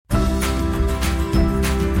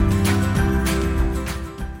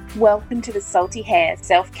Welcome to the Salty Hair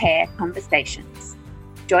Self-Care Conversations.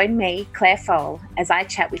 Join me, Claire Fole, as I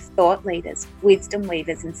chat with thought leaders, wisdom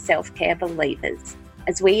weavers and self-care believers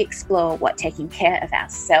as we explore what taking care of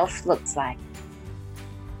ourselves looks like.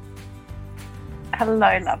 Hello,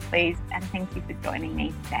 lovelies, and thank you for joining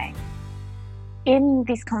me today. In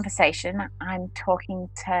this conversation, I'm talking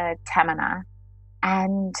to Tamina,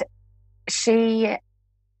 and she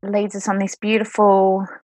leads us on this beautiful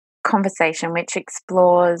conversation which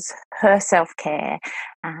explores her self-care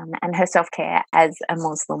and her self-care as a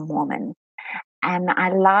Muslim woman. And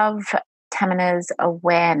I love Tamina's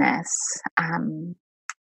awareness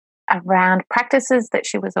around practices that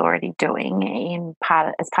she was already doing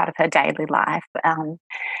as part of her daily life,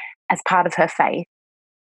 as part of her faith,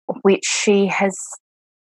 which she has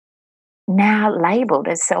now labelled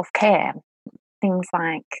as self-care. Things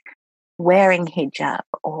like wearing hijab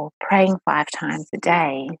or praying 5 times a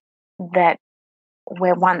day, that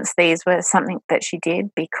where once these were something that she did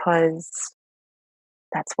because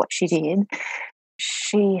that's what she did,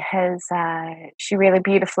 she really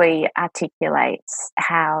beautifully articulates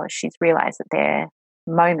how she's realised that there are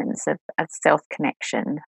moments of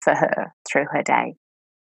self-connection for her through her day.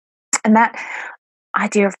 And that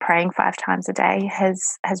idea of praying 5 times a day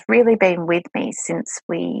has really been with me since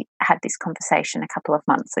we had this conversation a couple of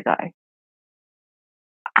months ago.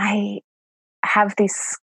 I have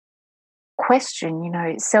this question,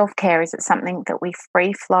 self-care, is it something that we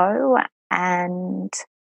free flow and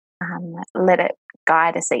let it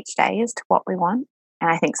guide us each day as to what we want? And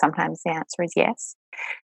I think sometimes the answer is yes.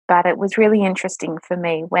 But it was really interesting for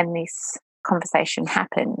me when this conversation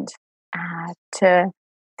happened to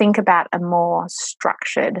think about a more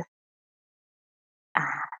structured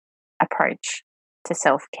approach to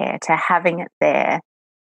self-care, to having it there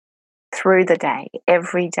through the day,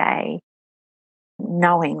 every day,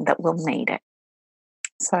 knowing that we'll need it.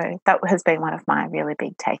 So that has been one of my really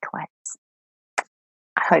big takeaways.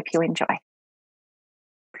 I hope you enjoy.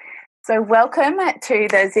 So welcome to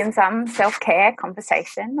the Zimzum Self-Care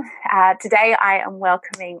Conversation. Today I am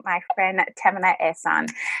welcoming my friend Tamina Ehsan,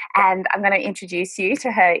 and I'm going to introduce you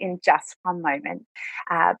to her in just one moment.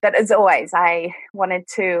 But as always, I wanted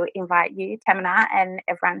to invite you, Tamina, and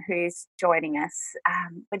everyone who's joining us.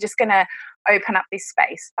 We're just going to open up this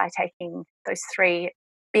space by taking those 3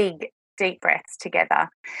 big, deep breaths together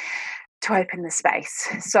to open the space.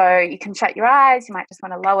 So you can shut your eyes, you might just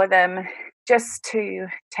want to lower them, just to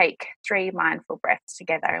take 3 mindful breaths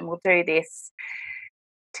together. And we'll do this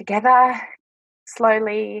together,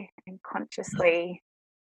 slowly and consciously.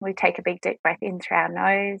 We take a big deep breath in through our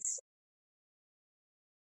nose,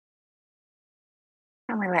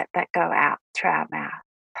 and we let that go out through our mouth.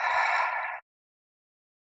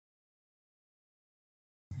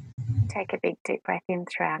 Take a big deep breath in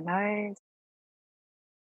through our nose,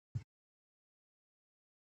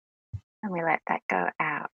 and we let that go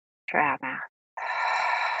out through our mouth.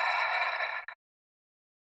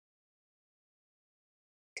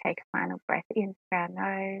 Take a final breath in through our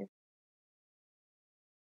nose,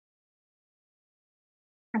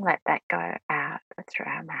 and let that go out through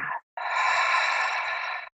our mouth.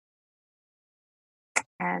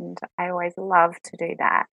 And I always love to do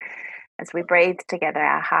that. As we breathe together,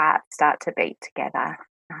 our hearts start to beat together.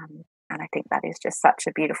 And I think that is just such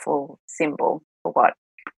a beautiful symbol for what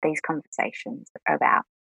these conversations are about.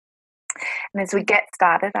 And as we get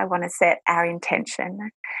started, I want to set our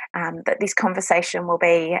intention that this conversation will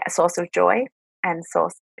be a source of joy and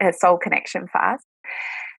soul connection for us,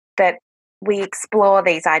 that we explore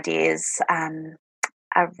these ideas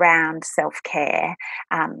around self-care,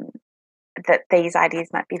 that these ideas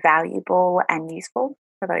might be valuable and useful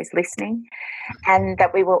for those listening, and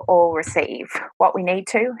that we will all receive what we need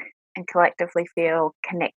to and collectively feel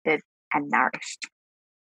connected and nourished.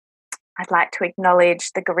 I'd like to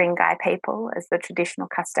acknowledge the Guringai people as the traditional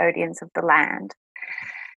custodians of the land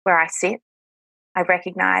where I sit. I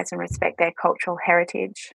recognise and respect their cultural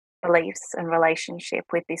heritage, beliefs and relationship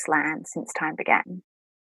with this land since time began.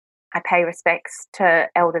 I pay respects to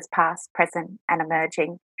elders past, present and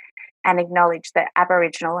emerging, and acknowledge that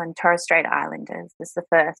Aboriginal and Torres Strait Islanders as the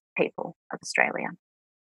first people of Australia.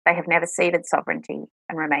 They have never ceded sovereignty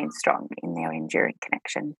and remain strong in their enduring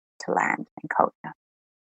connection to land and culture.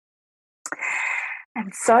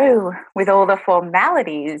 And so, with all the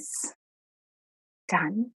formalities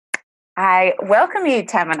done, I welcome you,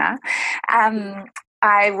 Tamina.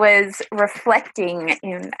 I was reflecting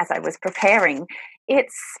as I was preparing,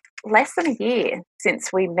 it's less than a year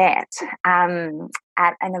since we met at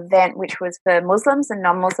an event which was for Muslims and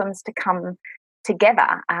non-Muslims to come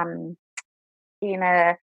together in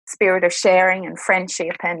a spirit of sharing and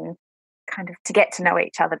friendship and kind of to get to know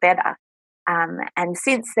each other better. And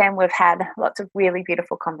since then, we've had lots of really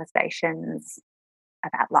beautiful conversations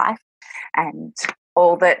about life and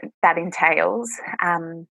all that entails.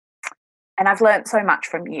 And I've learned so much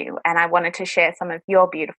from you, and I wanted to share some of your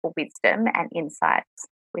beautiful wisdom and insights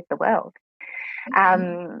with the world.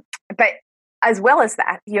 But as well as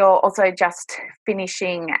that, you're also just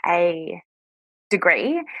finishing a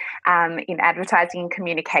degree in advertising and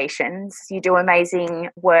communications. You do amazing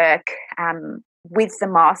work with the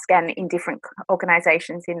mosque and in different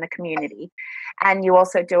organisations in the community. And you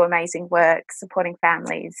also do amazing work supporting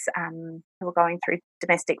families who are going through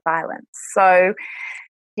domestic violence. So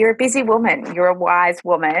you're a busy woman, you're a wise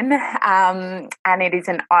woman, and it is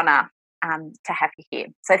an honour to have you here.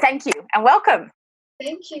 So thank you and welcome.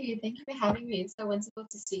 Thank you. Thank you for having me. It's so wonderful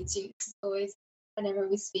to speak to you. It's always, whenever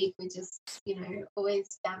we speak, we just,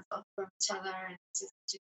 always bounce off from each other and just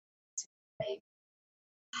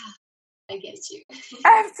I get you.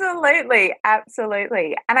 Absolutely.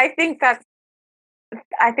 And I think that's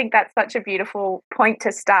such a beautiful point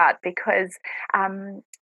to start, because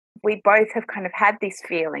we both have kind of had this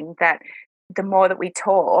feeling that the more that we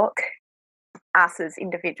talk, us as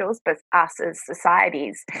individuals, but us as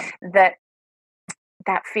societies, that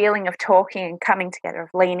feeling of talking and coming together, of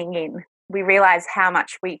leaning in, we realise how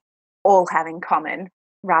much we all have in common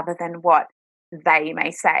rather than what they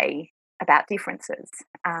may say about differences.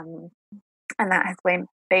 And that has been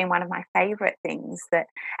one of my favourite things, that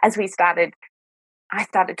as I started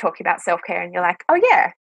talking about self-care, and you're like, oh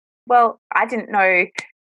yeah, well, I didn't know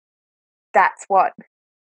that's what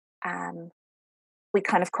we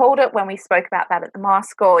kind of called it when we spoke about that at the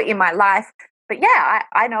mosque or in my life. But yeah,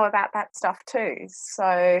 I know about that stuff too.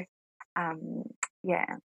 So,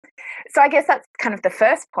 yeah. So I guess that's kind of the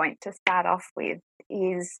first point to start off with,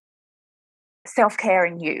 is self-care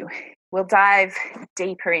in you. We'll dive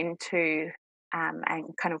deeper into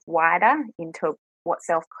and kind of wider into what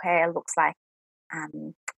self-care looks like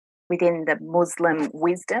within the Muslim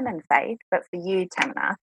wisdom and faith. But for you,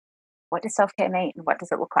 Tamanna, what does self-care mean? What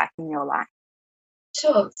does it look like in your life?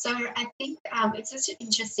 Sure. So I think it's such an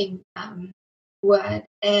interesting word,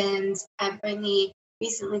 and I've only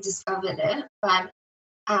recently discovered it, but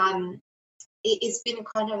it's been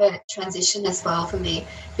kind of a transition as well for me,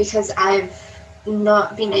 because I've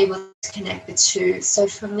not been able to connect the two. So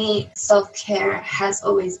for me, self-care has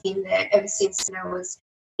always been there ever since I was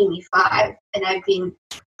in year 5, and I've been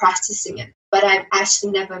practicing it, but I've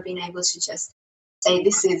actually never been able to just say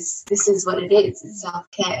this is what it is. It's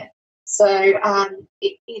self-care. So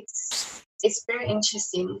it's very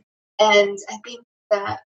interesting, and I think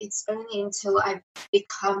that it's only until I've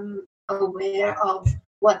become aware of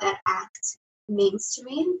what that act means to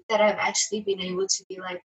me that I've actually been able to be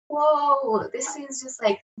like, whoa, this is just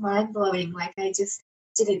like mind blowing. Like, I just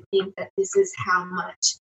didn't think that this is how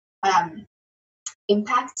much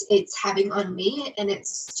impact it's having on me, and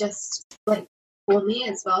it's just like for me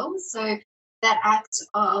as well. So that act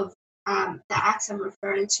of the act I'm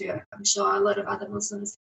referring to, I'm sure a lot of other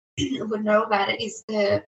Muslims would know about it, is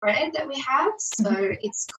the prayer that we have. So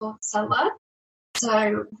it's called Salah.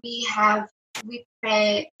 So we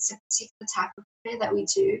pray, it's a particular type of prayer that we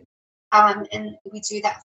do, and we do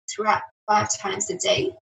that throughout 5 times a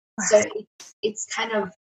day. So it's kind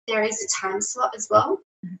of, there is a time slot as well,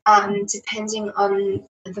 depending on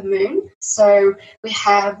the moon. So we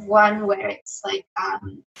have one where it's like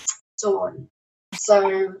dawn.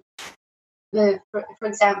 So for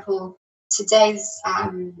example, today's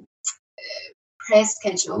prayer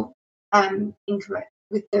schedule, incorrect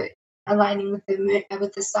with the aligning with the moon,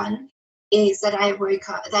 with the sun, is that I woke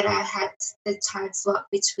up, that I had the time slot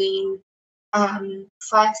between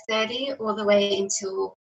 5:30 all the way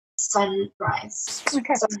until sunrise.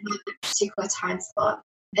 Okay. So I have a particular time slot,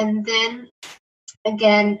 and then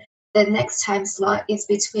again the next time slot is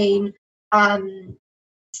between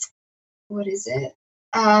what is it?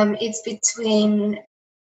 It's between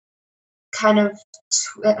kind of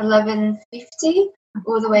 11:50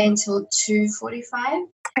 all the way until 2:45.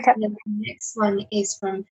 Okay. And then the next one is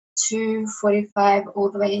from 2:45 all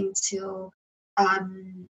the way until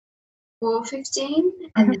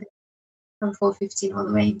 4:15, and then from 4:15 all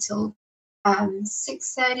the way until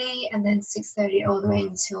 6:30, and then 6:30 all the way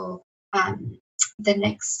until the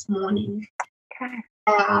next morning. Okay.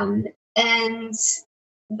 And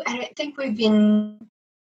I don't think we've been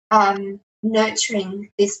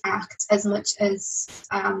nurturing this act as much as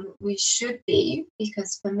we should be,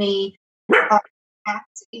 because for me,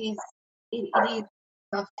 act is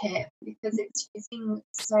self-care, because it's using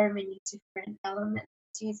so many different elements.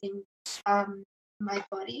 It's using my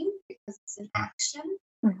body, because it's an action.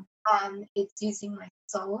 It's using my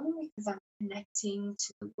soul because I'm connecting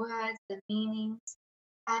to the words, the meanings,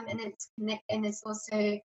 and it's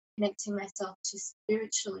also connecting myself to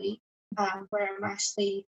spiritually, where I'm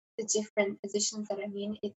actually the different positions that I'm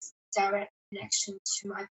in. It's direct connection to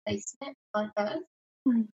my placement on earth,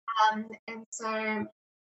 and so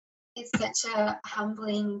it's such a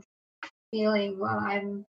humbling feeling while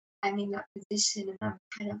I'm in that position, and I'm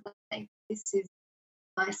kind of like, this is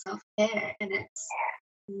my self care, and it's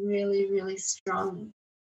really, really strong.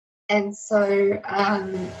 And so,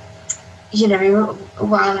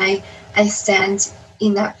 while I stand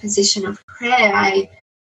in that position of prayer, I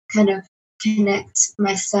kind of connect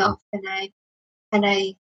myself, and I,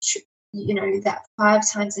 that 5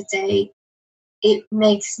 times a day, it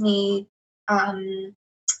makes me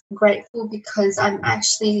grateful because I'm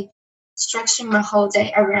actually structuring my whole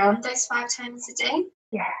day around those 5 times a day.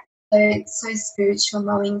 Yeah. So it's so spiritual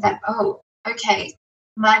knowing that, oh, okay,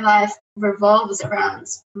 my life revolves around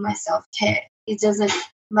my self-care. It doesn't,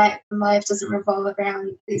 my life doesn't revolve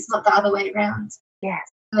around, it's not the other way around. Yes.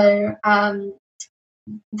 So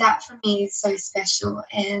that for me is so special.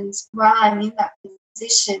 And while I'm in that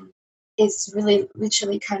position, it's really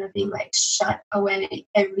literally kind of being like, shut away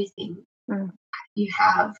everything you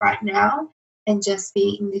have right now and just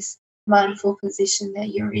be in this mindful position that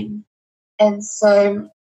you're in. And so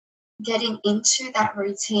getting into that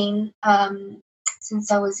routine,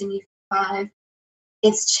 since I was in year 5,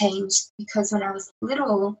 it's changed because when I was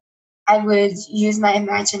little, I would use my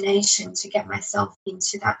imagination to get myself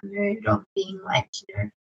into that mood of being like,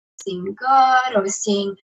 seeing God or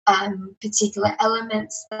seeing particular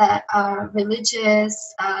elements that are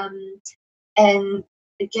religious, and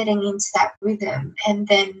getting into that rhythm, and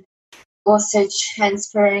then also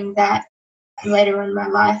transferring that later in my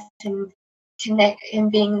life and connect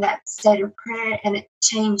and being that state of prayer, and it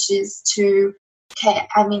changes to, okay,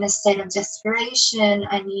 I'm in a state of desperation.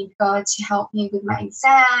 I need God to help me with my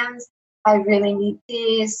exams. I really need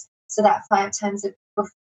this. So that 5 times of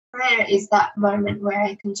prayer is that moment where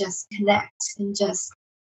I can just connect and just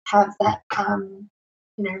have that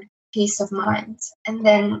peace of mind. And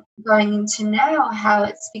then going into now how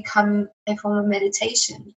it's become a form of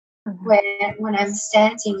meditation, where when I'm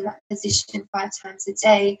standing in that position 5 times a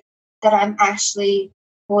day, that I'm actually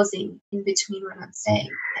pausing in between what I'm saying,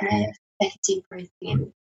 and I take a deep breath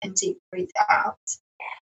in and deep breath out.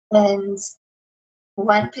 And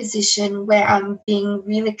one position where I'm being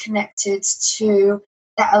really connected to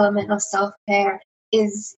the element of self-care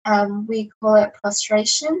is, we call it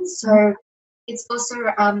prostration. So it's also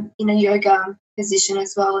in a yoga position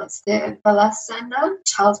as well. It's the Balasana,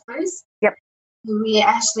 child pose. Yep. We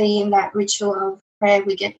actually, in that ritual of prayer,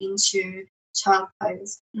 we get into child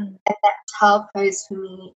pose. And that child pose for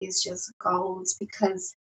me is just gold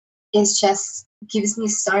because it just gives me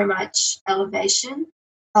so much elevation,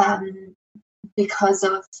 because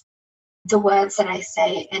of the words that I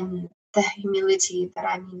say and the humility that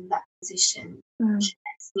I'm in that position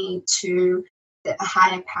connects me to a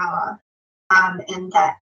higher power, and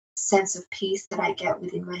that sense of peace that I get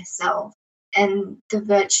within myself, and the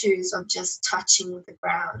virtues of just touching the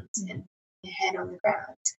ground and your head on the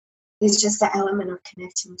ground is just that element of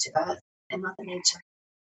connecting to earth and Mother Nature,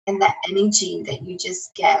 and that energy that you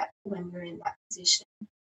just get when you're in that position.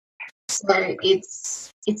 So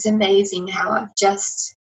it's amazing how I've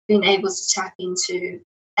just been able to tap into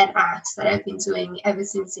an act that I've been doing ever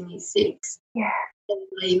since in year 6, and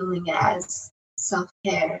labeling it as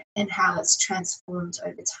self-care, and how it's transformed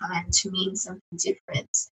over time to mean something different,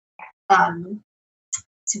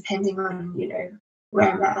 depending on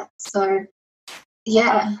where I'm at. So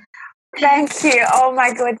yeah. Thank you. Oh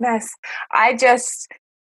my goodness.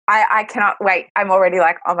 I cannot wait. I'm already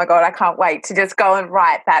like, oh my God, I can't wait to just go and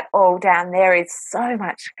write that all down. There is so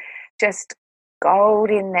much just gold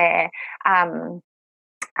in there. And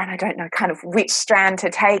I don't know kind of which strand to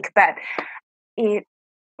take, but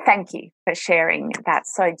thank you for sharing that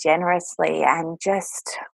so generously, and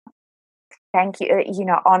just thank you,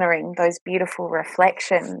 honouring those beautiful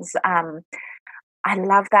reflections. I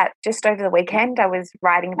love that. Just over the weekend, I was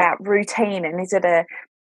writing about routine, and is it a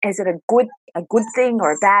good thing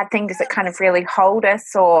or a bad thing? Does it kind of really hold us?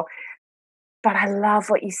 But I love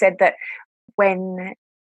what you said, that when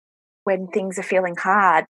things are feeling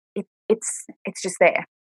hard, it's just there.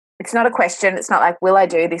 It's not a question. It's not like, will I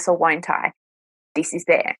do this or won't I? This is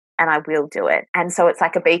there and I will do it. And so it's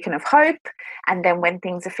like a beacon of hope. And then when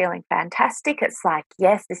things are feeling fantastic, it's like,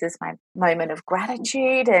 yes, this is my moment of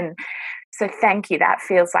gratitude. And so thank you. That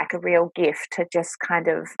feels like a real gift to just kind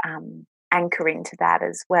of anchor into that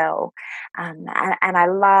as well. And I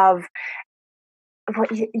love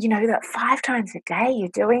you know, that 5 times a day you're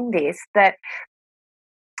doing this, that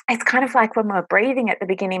it's kind of like when we're breathing at the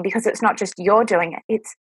beginning, because it's not just you're doing it,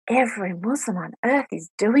 it's every Muslim on earth is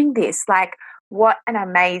doing this. Like, what an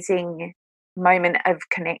amazing moment of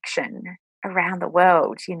connection around the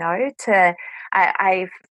world, you know. I've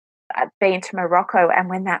been to Morocco, and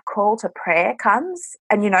when that call to prayer comes,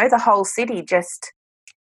 and, you know, the whole city just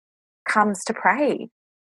comes to pray,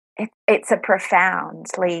 it's a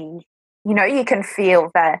profoundly, you know, you can feel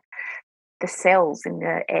the cells in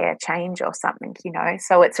the air change or something, you know.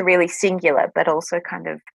 So it's a really singular, but also kind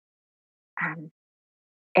of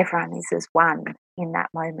everyone is as one in that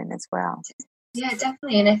moment as well. Yeah,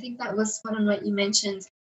 definitely. And I think that was spot on what you mentioned,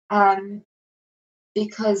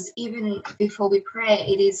 because even before we pray,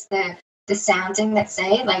 it is the sounding that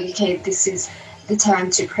say, like, okay, this is the time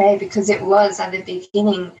to pray, because it was at the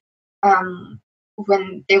beginning,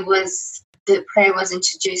 when the prayer was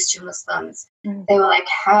introduced to Muslims. They were like,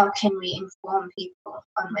 how can we inform people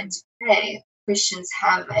on when to pray? Christians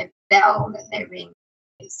have a bell that they ring.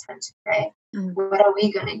 It's time to pray. What are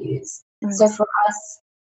we going to use? So for us,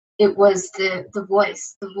 it was the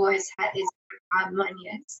voice. The voice is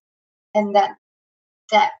harmonious, and that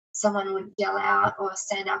someone would yell out or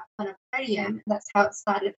stand up on a podium. That's how it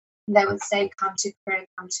started. They would say, "Come to prayer,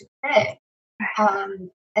 come to prayer,"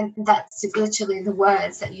 and that's literally the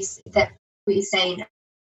words that we say in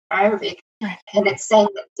Arabic, and it's saying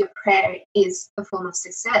that your prayer is a form of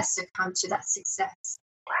success. So come to that success,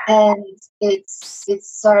 and it's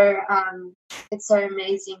so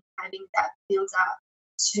amazing having that build up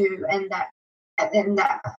to, and that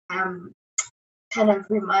kind of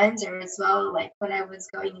reminder as well. Like when I was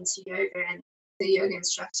going into yoga, and the yoga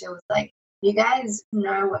instructor was like, you guys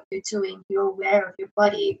know what you're doing, you're aware of your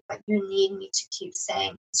body, but you need me to keep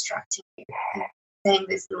instructing you, and saying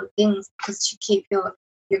these little things, because to keep your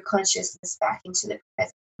consciousness back into the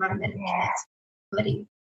present moment and connect to your body.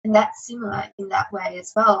 And that's similar in that way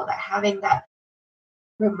as well, that having that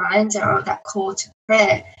reminder or that call to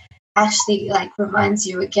prayer actually like reminds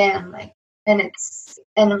you again, like, and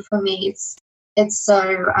for me it's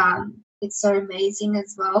so amazing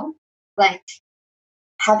as well, like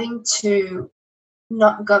having to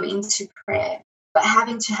not go into prayer, but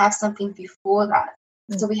having to have something before that.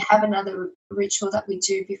 So we have another ritual that we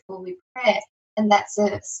do before we pray, and that's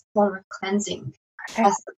a form of cleansing.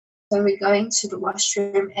 So we're going to the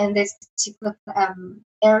washroom, and there's particular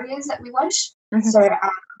areas that we wash. So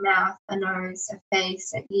our mouth, a nose, a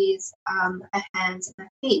face, our ears, our hands, and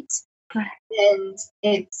our feet. And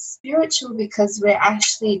it's spiritual because we're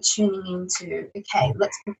actually tuning into, okay,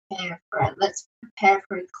 let's prepare for it. Let's prepare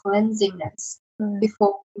for a cleansingness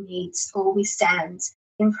before we meet or we stand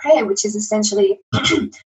in prayer, which is essentially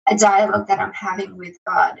a dialogue that I'm having with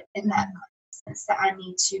God in that consciousness that I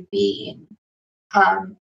need to be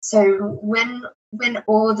in. So when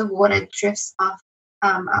all the water drifts off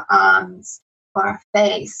our arms or our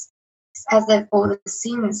face, as if all the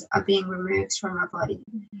sins are being removed from our body.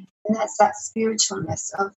 And that's that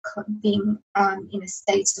spiritualness of being in a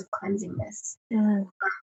state of cleansingness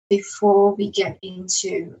before we get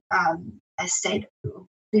into a state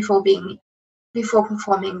before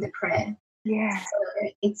performing the prayer. Yeah. So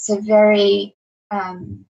it's a very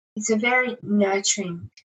nurturing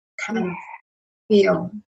kind of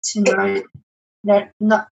feel to know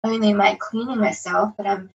not only am I cleaning myself, but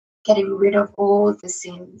I'm getting rid of all the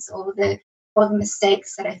sins, all the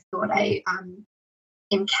mistakes that I thought I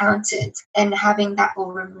encountered, and having that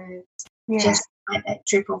all removed, just like that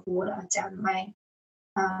drip of water down my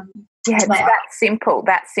it's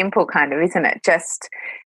that simple kind of, isn't it? Just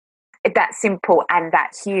that simple and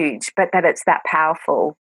that huge, but that it's that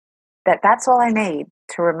powerful, that's all I need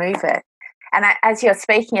to remove it. And as you're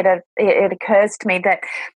speaking, it occurs to me that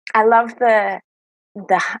I love the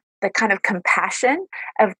kind of compassion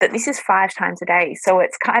of that. This is 5 times a day, so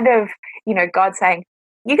it's kind of, you know, God saying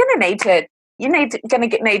you're going to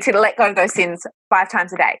need to let go of those sins 5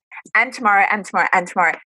 times a day, and tomorrow, and tomorrow, and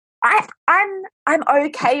tomorrow. I'm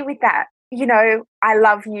okay with that. You know, I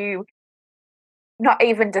love you, not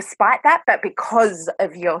even despite that, but because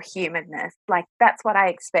of your humanness. Like, that's what I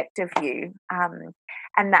expect of you,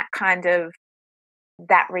 and that kind of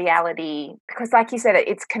that reality, because like you said,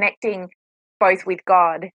 it's connecting both with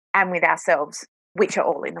God and with ourselves, which are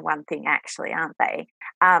all in the one thing actually, aren't they?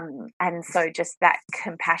 And so just that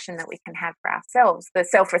compassion that we can have for ourselves, the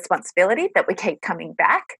self-responsibility that we keep coming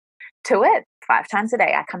back to it 5 times a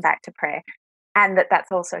day, I come back to prayer. And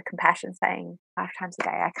that's also compassion, saying 5 times a day,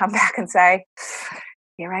 I come back and say,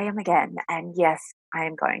 here I am again. And yes, I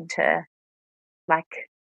am going to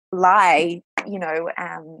lie, you know,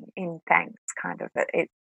 in thanks, kind of.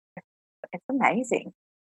 it's amazing.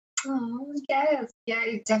 Oh, yes. Yeah,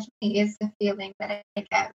 it definitely is the feeling that I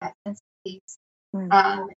get, that sense of peace.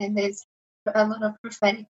 Mm. And there's a lot of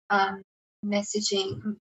prophetic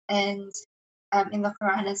messaging and in the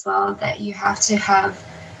Quran as well, that you have to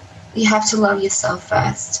love yourself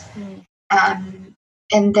first. Mm.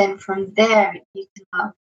 And then from there you can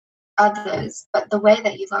love others. But the way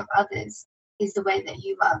that you love others is the way that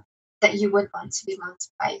you would want to be loved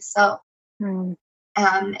by yourself. Mm.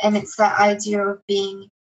 And it's that idea of being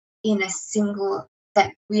in a single,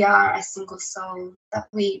 that we are a single soul, that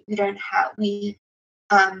we don't have,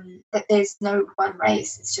 that there's no one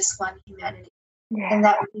race, it's just one humanity. Yeah. And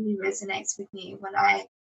that really resonates with me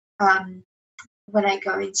um, when I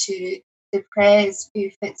go into the prayers,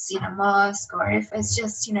 if it's in a mosque or if it's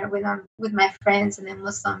just, when I'm with my friends and they're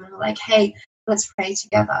Muslim and we're like, hey, let's pray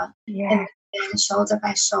together. Yeah. And shoulder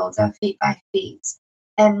by shoulder, feet by feet.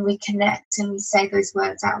 And we connect and we say those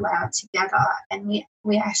words out loud together. And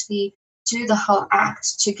we actually do the whole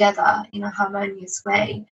act together in a harmonious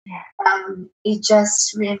way. Yeah. It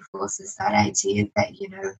just reinforces that idea that,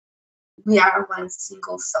 we are one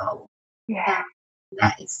single soul. Yeah.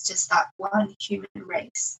 That it's just that one human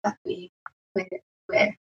race that we're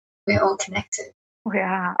all connected.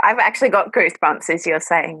 Yeah, I've actually got goosebumps as you're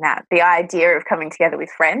saying that. The idea of coming together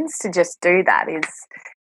with friends to just do that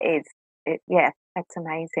yeah, that's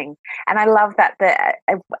amazing. And I love that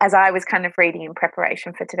as I was kind of reading in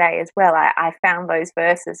preparation for today as well, I found those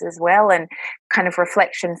verses as well, and kind of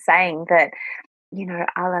reflection saying that,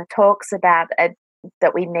 Allah talks about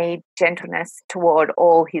that we need gentleness toward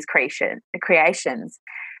all his creations.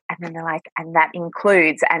 And then they're like, and that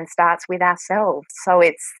includes and starts with ourselves. So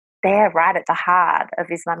it's there right at the heart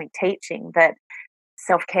of Islamic teaching that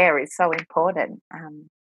self-care is so important,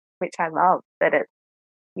 which I love. That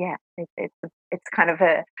it's kind of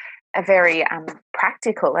a very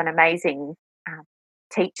practical and amazing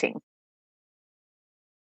teaching.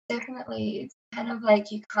 Definitely, it's kind of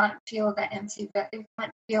like you can't feel that empty, but you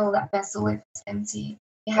can't feel that vessel if it's empty.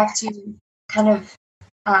 You have to kind of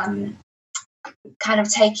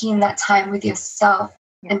take in that time with yourself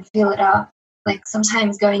and fill it up. Like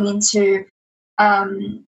sometimes going into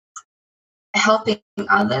helping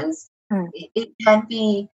others, it can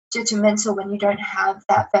be detrimental when you don't have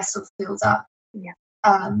that vessel filled up. Yeah.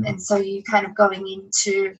 And so you kind of going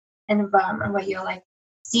into an environment where you're like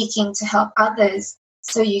seeking to help others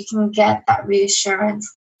so you can get that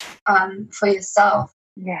reassurance for yourself.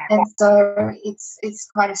 Yeah. And so it's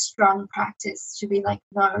quite a strong practice to be like,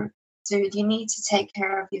 no, dude, you need to take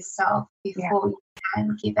care of yourself before you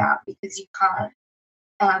can give out, because you can't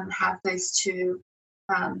have those two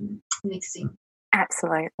mixing.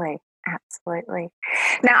 Absolutely.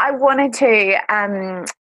 Now, I wanted to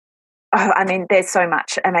there's so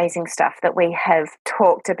much amazing stuff that we have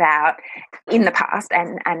talked about in the past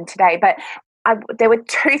and today, but there were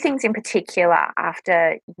two things in particular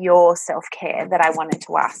after your self-care that I wanted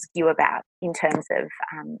to ask you about in terms of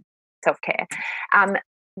self-care.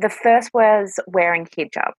 The first was wearing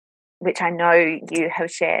hijab, which I know you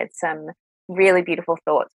have shared some really beautiful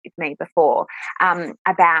thoughts with me before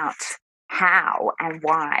about how and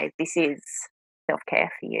why this is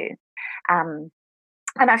self-care for you. And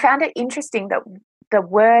I found it interesting that the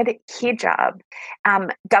word hijab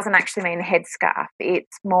doesn't actually mean headscarf.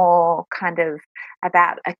 It's more kind of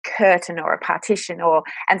about a curtain or a partition,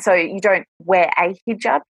 and so you don't wear a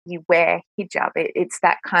hijab, you wear hijab. It's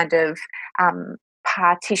that kind of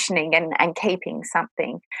partitioning and keeping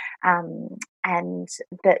something, and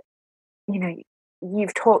that,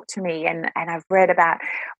 you've talked to me and I've read about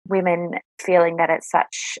women feeling that it's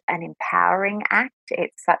such an empowering act.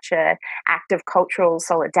 It's such an act of cultural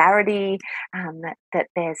solidarity, that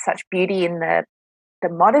there's such beauty in the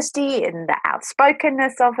modesty and the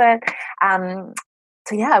outspokenness of it.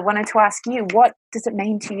 So I wanted to ask you, what does it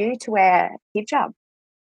mean to you to wear hijab?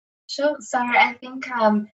 Sure. So I think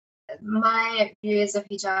my views of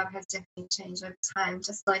hijab has definitely changed over time,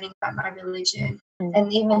 just learning about my religion.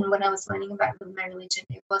 And even when I was learning about my religion,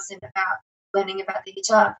 it wasn't about learning about the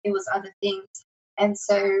hijab, it was other things. And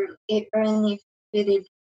so it only fitted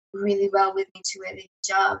really well with me to wear the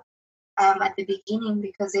hijab at the beginning,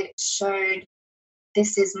 because it showed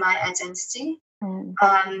this is my identity.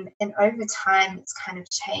 And over time, it's kind of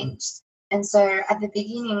changed. And so at the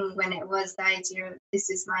beginning, when it was the idea of this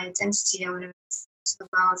is my identity, I want to to the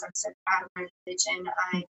world, I'm so proud of my religion.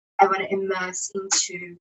 I want to immerse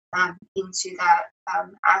into that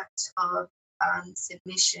act of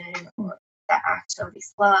submission, or that act of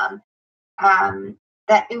Islam.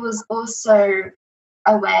 That it was also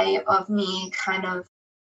a way of me kind of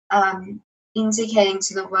indicating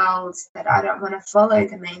to the world that I don't want to follow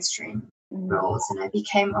the mainstream. roles, and I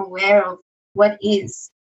became aware of what is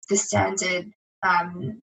the standard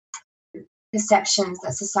perceptions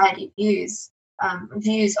that society views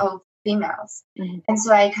of females. And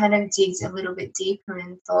so I kind of digged a little bit deeper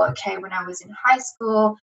and thought, okay, when I was in high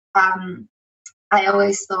school, I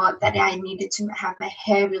always thought that I needed to have my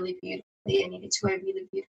hair really beautifully. I needed to wear really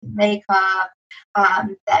beautiful makeup.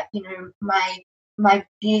 That my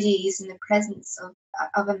beauty is in the presence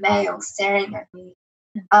of a male staring at me.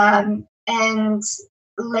 And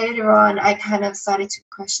later on, I kind of started to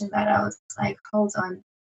question that. I was like, hold on,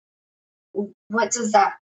 what does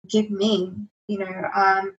that give me?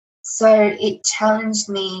 So it challenged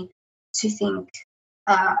me to think,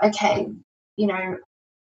 okay,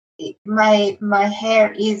 my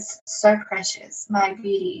hair is so precious, my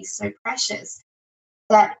beauty is so precious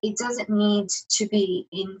that it doesn't need to be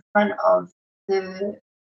in front of the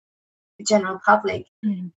general public.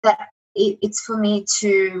 That it's for me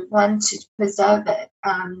to want to preserve it,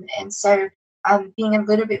 and so being a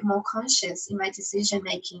little bit more conscious in my decision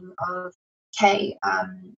making of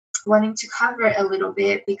wanting to cover it a little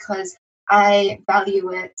bit because I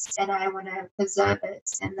value it and I want to preserve it,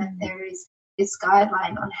 and that there is this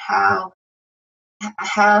guideline on how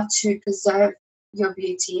to preserve your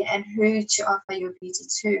beauty and who to offer your beauty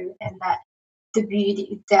to, and that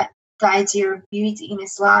the idea of beauty in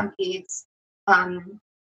Islam is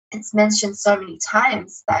it's mentioned so many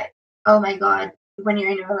times that, oh my God, when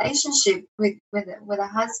you're in a relationship with a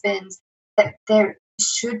husband, that there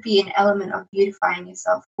should be an element of beautifying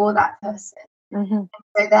yourself for that person. So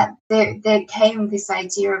that there came this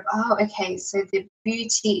idea of, oh, okay, so the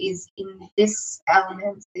beauty is in this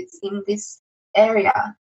element, it's in this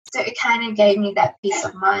area. So it kind of gave me that peace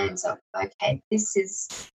of mind of, okay, this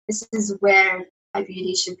is where my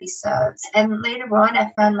beauty should be served. And later on,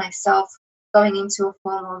 I found myself going into a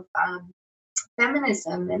form of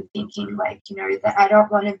feminism and thinking, like, that I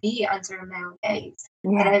don't want to be under a male gaze,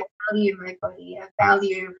 that I value my body, I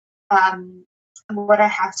value what I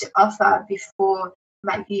have to offer before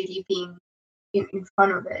my beauty being in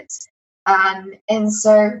front of it. And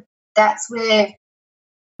so that's where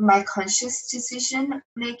my conscious decision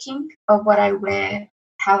making of what I wear,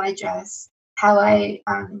 how I dress, how I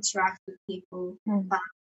interact with people,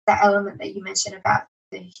 that element that you mentioned about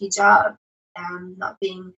the hijab, not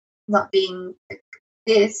being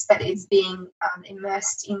this, but it's being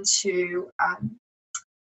immersed into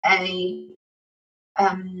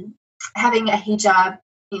having a hijab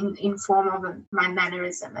in form of my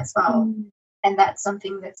mannerism as well. And that's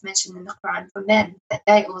something that's mentioned in the Quran for men, that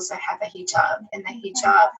they also have a hijab, and the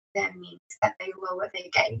hijab then means that they lower their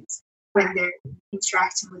gaze when they're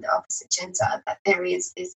interacting with the opposite gender, that there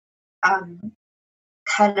is this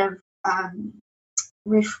kind of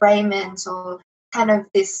reframement or kind of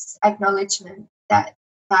this acknowledgement that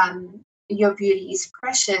your beauty is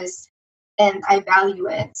precious and I value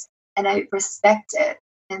it and I respect it,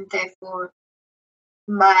 and therefore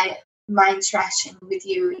my interaction with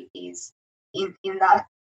you is in that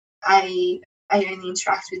I only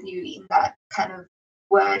interact with you in that kind of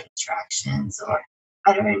word interactions, or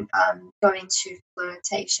I don't go into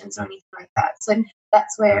flirtations or anything like that. So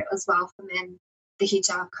that's where as well for men the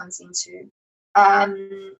hijab comes into.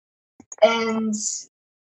 And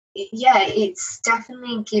it's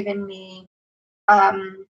definitely given me a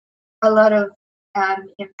lot of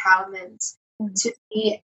empowerment to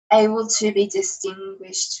be able to be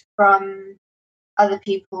distinguished from other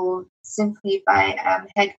people simply by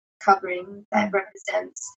head covering that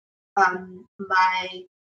represents my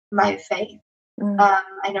faith.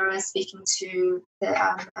 I know I was speaking to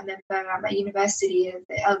a member at my university of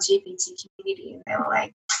the LGBT community, and they were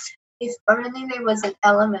like, if only there was an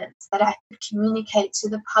element that I could communicate to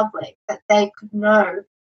the public that they could know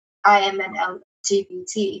I am an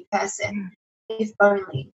LGBT person, if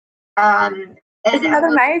only. Isn't that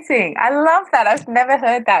amazing? I love that. I've never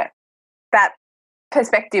heard that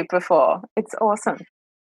perspective before. It's awesome.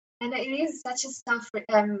 And it is such a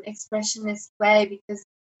self-expressionist way, because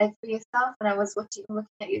like for yourself, when I was looking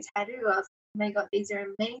at your tattoo, I was, oh my God, these are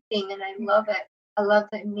amazing, and I love it. I love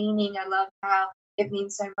the meaning. I love how it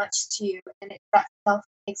means so much to you, and it's that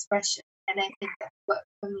self-expression. And I think that's what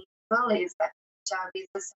for me as well is that hijab is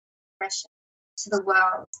the self-expression to the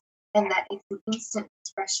world, and that it's an instant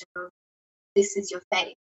expression of this is your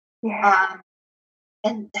faith.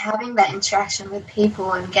 And having that interaction with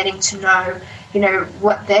people and getting to know,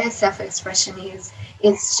 what their self-expression is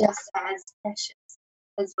just as precious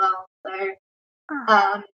as well. So,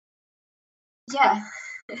 yeah.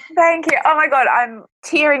 Thank you. Oh my God, I'm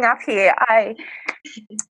tearing up here. I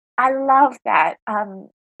love that.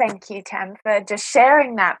 Thank you, Tam, for just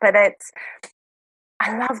sharing that. But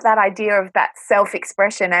I love that idea of that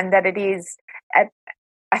self-expression, and that it is, a,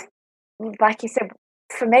 like you said,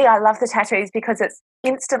 for me, I love the tattoos because it's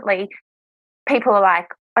instantly, people are like,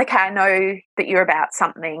 okay, I know that you're about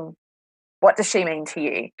something. What does she mean to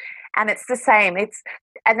you? And it's the same.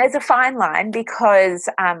 And there's a fine line, because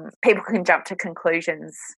people can jump to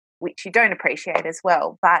conclusions which you don't appreciate as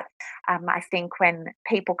well. But I think when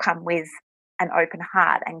people come with an open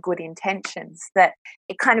heart and good intentions, that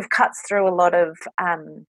it kind of cuts through a lot of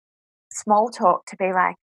small talk to be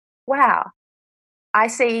like, wow, I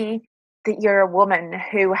see that you're a woman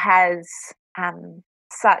who has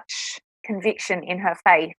such conviction in her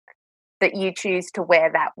faith that you choose to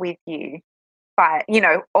wear that with you by,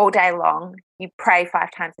 all day long. You pray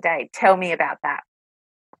 5 times a day. Tell me about that.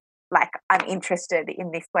 Like, I'm interested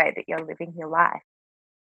in this way that you're living your life.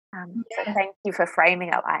 So thank you for framing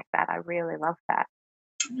it like that. I really love that.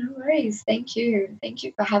 No worries. Thank you. Thank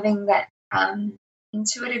you for having that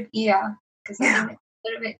intuitive ear, because I think it's a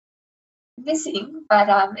little bit missing, but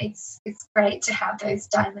it's great to have those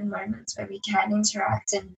diamond moments where we can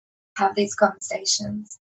interact and have these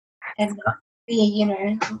conversations and not be,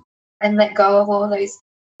 and let go of all those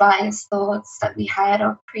biased thoughts that we had,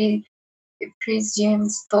 or presumed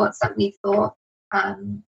thoughts that we thought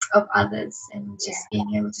of others, and just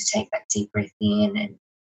being able to take that deep breath in and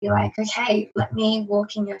be like, okay, let me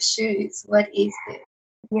walk in your shoes. What is it?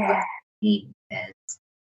 Yeah. And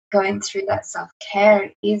going through that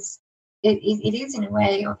self-care is it is in a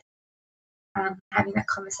way of having that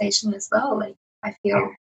conversation as well. Like, I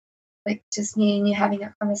feel like just me and you having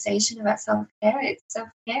that conversation about self-care, it's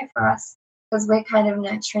self-care for us, because we're kind of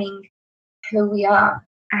nurturing who we are.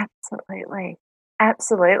 Absolutely.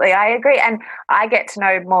 Absolutely. I agree. And I get to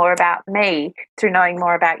know more about me through knowing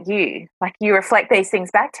more about you. Like, you reflect these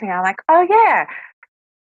things back to me. I'm like, oh, yeah.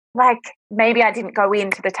 Like, maybe I didn't go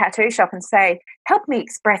into the tattoo shop and say, help me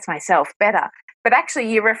express myself better. But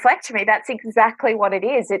actually, you reflect to me, that's exactly what it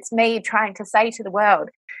is. It's me trying to say to the world,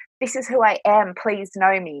 this is who I am. Please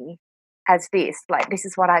know me as this. Like, this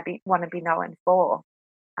is what I want to be known for.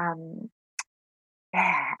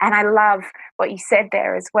 Yeah, and I love what you said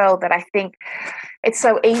there as well, that I think it's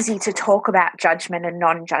so easy to talk about judgment and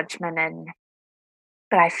non-judgment,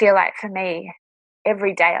 but I feel like for me,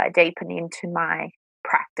 every day I deepen into my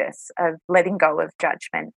practice of letting go of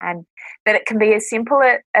judgment, and that it can be as simple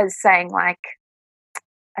as saying, like,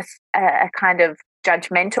 a kind of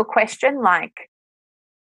judgmental question like,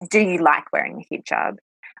 do you like wearing the hijab?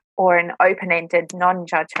 Or an open-ended,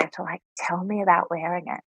 non-judgmental, like, tell me about wearing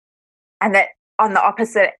it. And that on the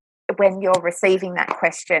opposite, when you're receiving that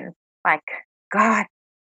question, like, God,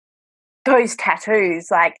 those tattoos,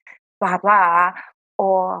 like, blah, blah,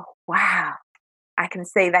 or wow, I can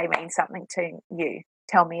see they mean something to you.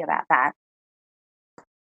 Tell me about that.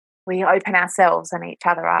 We open ourselves and each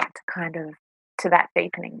other up to that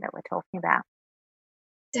deepening that we're talking about.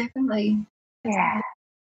 Definitely. Yeah.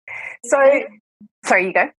 So, sorry,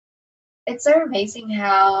 you go. It's so amazing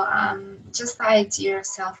how just the idea of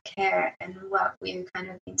self-care and what we've kind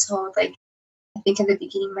of been told, like, I think in the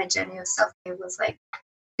beginning my journey of self-care was like,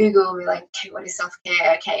 Google, we're like, okay, what is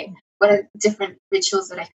self-care? Okay, what are different rituals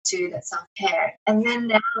that I can do that's self-care? And then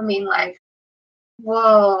now I mean, like,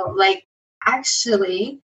 whoa, like,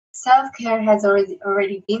 actually self-care has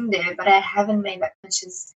already been there, but I haven't made that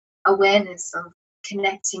conscious awareness of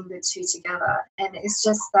connecting the two together. And it's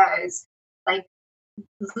just those, like,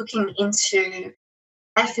 looking into,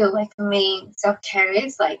 I feel like for me, self-care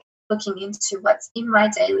is like looking into what's in my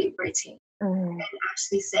daily routine and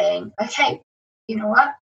actually saying, okay, you know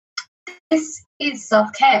what? This is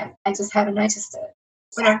self-care. I just haven't noticed it.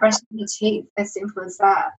 When I'm brushing my teeth, as simple as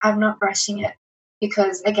that, I'm not brushing it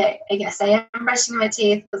because, okay, I guess I am brushing my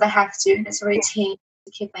teeth because I have to, and it's a routine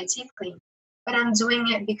to keep my teeth clean. But I'm doing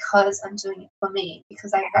it because I'm doing it for me,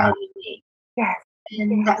 because I value me. Yes.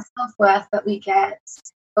 And that self-worth that we get,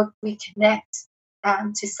 or we connect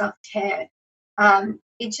to self-care,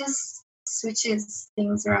 it just switches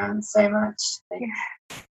things around so much. Like,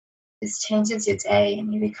 this changes your day,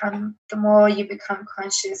 and the more you become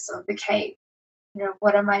conscious of, okay,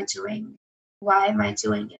 what am I doing? Why am I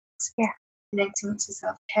doing it? Yeah. Connecting to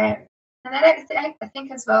self-care. And that I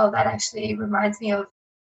think as well, that actually reminds me of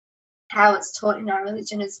how it's taught in our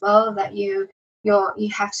religion as well, that you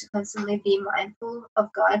have to constantly be mindful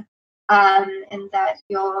of God, and that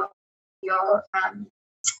you're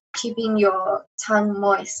keeping your tongue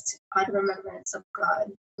moist on remembrance of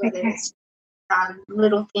God, whether it's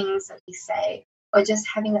little things that we say, or just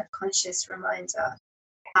having that conscious reminder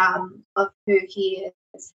of who He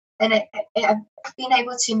is. and I've been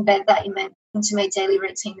able to embed that into my daily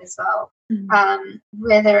routine as well.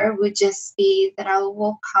 Whether it would just be that I'll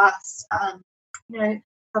walk past, a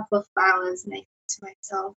couple of flowers and I think to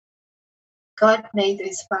myself, God made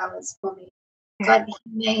those flowers for me. God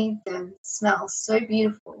made them smell so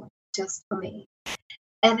beautiful just for me.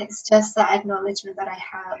 And it's just that acknowledgement that I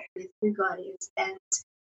have with who God is and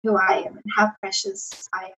who I am and how precious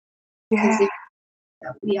I am. Because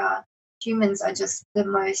we are, humans are just the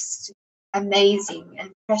most amazing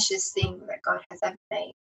and precious thing that God has ever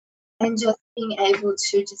made. And just being able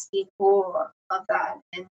to just be in awe of that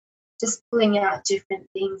and just pulling out different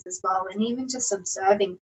things as well, and even just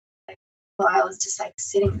observing. Like, while I was just like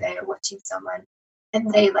sitting there watching someone,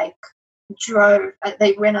 and they like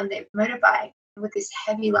they went on their motorbike with this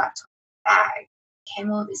heavy laptop bag,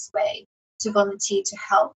 came all this way to volunteer to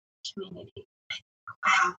help the community.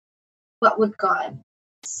 Wow, what would God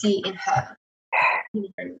see in her?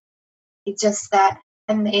 It's just that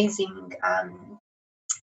amazing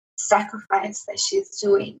sacrifice that she's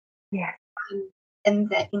doing.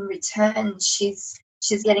 And that in return she's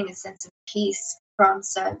getting a sense of peace from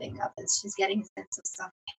serving others. She's getting a sense of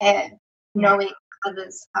self-care, knowing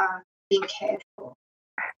others are being cared for.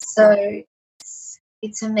 So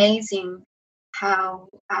it's amazing how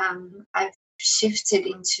I've shifted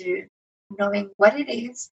into knowing what it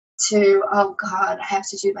is to, oh God, I have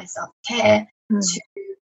to do my self-care, to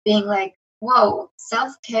being like, whoa,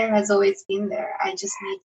 self-care has always been there. I just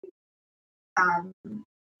need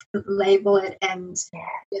to label it and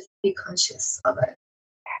just be conscious of it.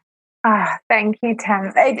 Thank you,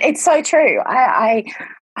 Tam. It's so true. I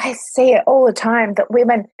see it all the time that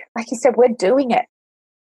women, like you said, we're doing it,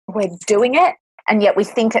 and yet we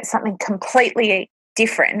think it's something completely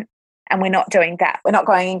different, and we're not doing that. We're not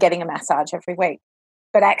going and getting a massage every week.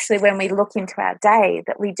 But actually, when we look into our day,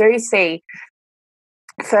 that we do see,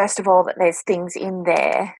 first of all, that there's things in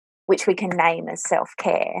there which we can name as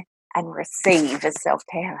self-care and receive as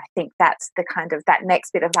self-care. I think that's the kind of that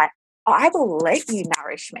next bit of like, oh, I will let you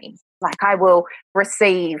nourish me. Like I will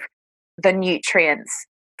receive the nutrients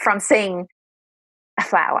from seeing a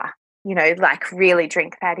flower, like really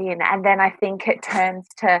drink that in. And then I think it turns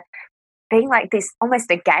to being like this, almost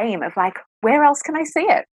a game of like, where else can I see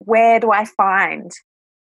it? Where do I find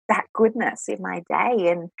that goodness in my day?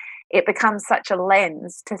 And it becomes such a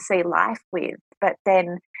lens to see life with. But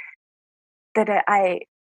then that I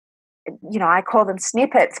call them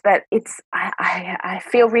snippets, but I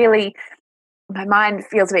feel really, my mind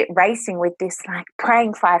feels a bit racing with this, like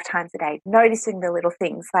praying 5 times a day, noticing the little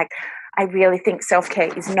things. Like I really think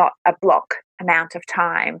self-care is not a block amount of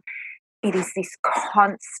time. It is this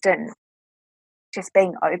constant just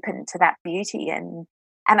being open to that beauty. And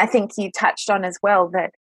I think you touched on as well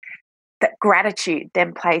that gratitude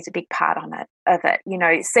then plays a big part of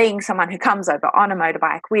it. Seeing someone who comes over on a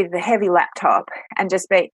motorbike with a heavy laptop and just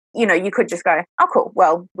be, you could just go, oh, cool,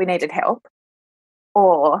 well, we needed help.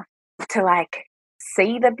 Or to like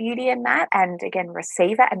see the beauty in that and again,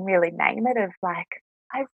 receive it and really name it of like,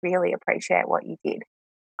 I really appreciate what you did.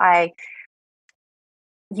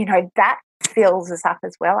 That fills us up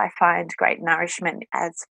as well. I find great nourishment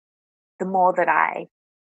as the more that I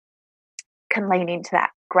can lean into that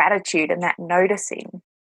gratitude and that noticing,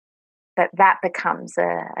 that becomes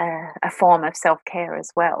a form of self-care as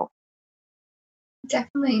well.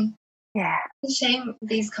 Definitely. Yeah. It's a shame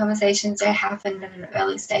these conversations don't happen at an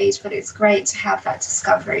early stage, but it's great to have that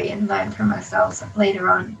discovery and learn from ourselves later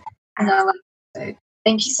on. And so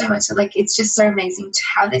thank you so much. Like, it's just so amazing to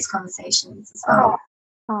have these conversations as well.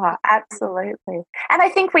 Oh, absolutely. And I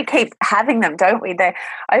think we keep having them, don't we? They're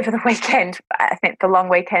over the weekend, I think the long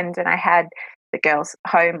weekend, and I had the girls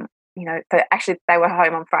home, actually they were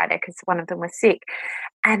home on Friday because one of them was sick.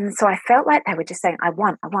 And so I felt like they were just saying, I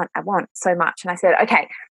want so much. And I said, okay,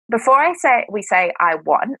 before we say I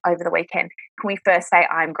want over the weekend, can we first say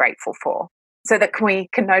I'm grateful for? So that we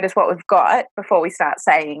can notice what we've got before we start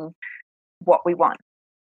saying what we want.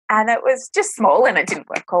 And it was just small and it didn't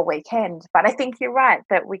work all weekend. But I think you're right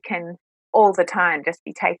that we can all the time just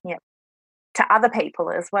be taking it to other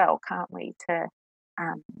people as well, can't we?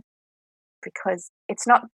 Because it's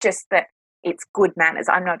not just that it's good manners.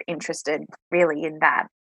 I'm not interested really in that,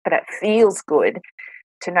 but it feels good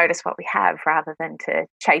to notice what we have rather than to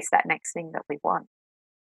chase that next thing that we want.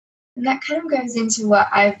 And that kind of goes into what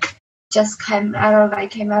I've just come out of. I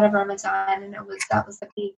came out of Ramadan, and that was the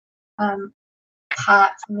big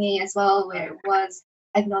part for me as well, where it was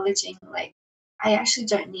acknowledging like I actually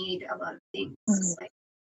don't need a lot of things. Like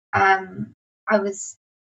I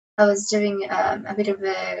was doing a bit of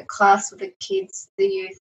a class with the kids, the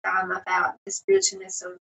youth, about the spiritualness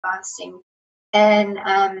of fasting,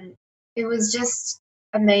 And it was just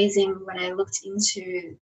amazing when I looked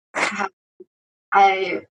into how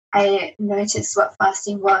I noticed what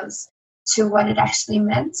fasting was, to what it actually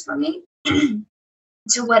meant for me,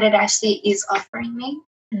 to what it actually is offering me.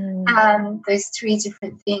 Those three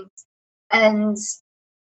different things. And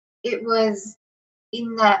it was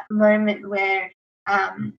in that moment where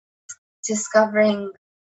discovering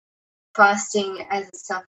fasting as a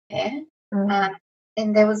self-care,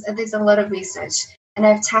 and there's a lot of research, and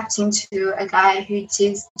I've tapped into a guy who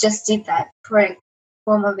just did that for a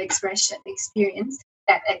form of experience,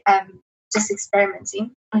 that just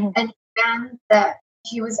experimenting, and he found that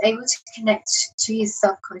he was able to connect to his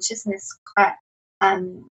self-consciousness quite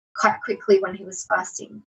quickly when he was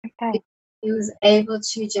fasting. Okay. He was able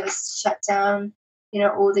to just shut down,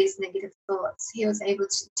 all these negative thoughts. He was able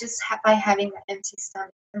to just by having that empty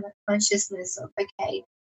stomach and the consciousness of, okay,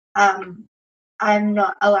 I'm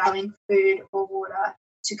not allowing food or water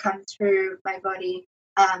to come through my body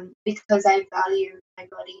because I value my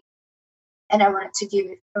body and I want to give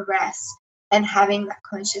it a rest. And having that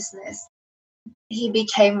consciousness, he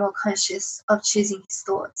became more conscious of choosing his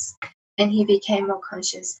thoughts, and he became more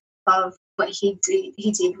conscious of what he did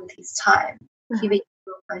with his time. He became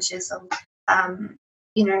more conscious of how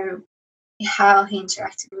he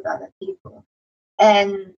interacted with other people.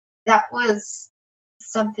 And that was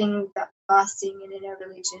something that fasting and in our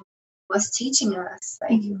religion was teaching us,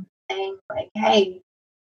 like saying, like, hey,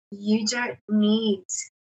 you don't need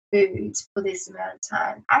food for this amount of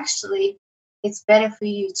time. Actually, it's better for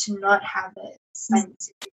you to not have it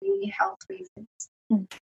scientifically, health reasons.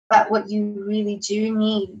 But what you really do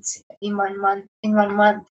need in 1 month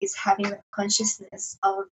is having a consciousness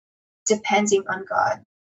of depending on God,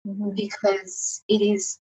 because it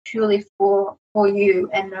is purely for you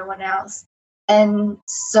and no one else. And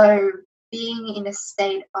so being in a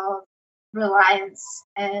state of reliance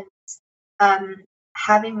and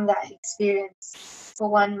having that experience for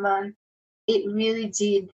 1 month, it really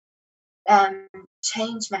did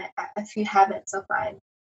change a few habits of mine,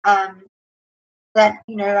 that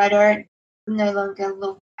I don't no longer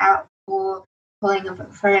look out for calling up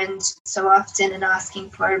a friend so often and asking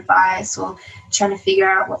for advice or trying to figure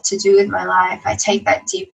out what to do with my life. I take that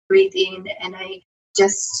deep breathe in and I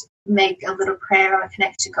just make a little prayer or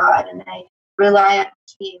connect to God, and I rely on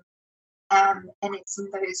Him. And it's in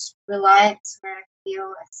those reliance where I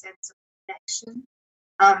feel a sense of connection,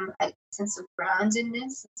 a sense of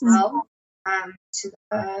groundedness as well, to the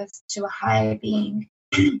earth, to a higher being.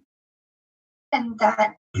 And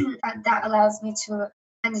that allows me to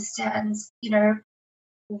understand,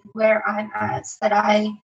 where I'm at, that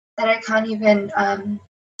I can't even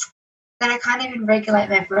regulate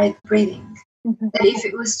my breathing. That if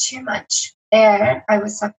it was too much air, I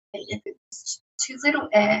would suffocate. If it was too little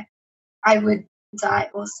air, I would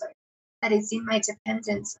die also. That is in my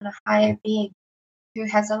dependence on a higher being who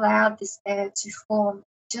has allowed this air to form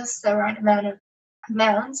just the right amount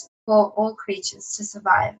for all creatures to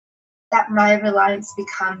survive. That my reliance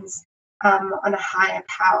becomes on a higher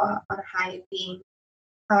power, on a higher being,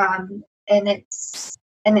 and it's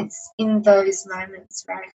in those moments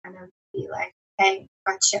where I kind of be like, "Hey,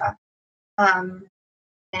 gotcha," and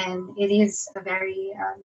it is a very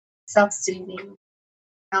self-soothing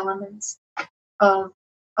element of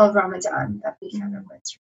Ramadan that we kind of went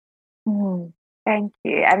through. Thank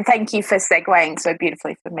you. And thank you for segueing so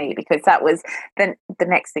beautifully for me, because that was the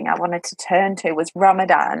next thing I wanted to turn to was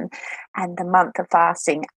Ramadan and the month of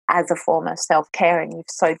fasting as a form of self-care. And you've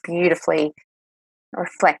so beautifully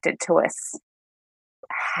reflected to us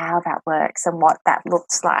how that works and what that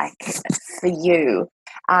looks like for you.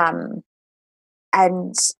 And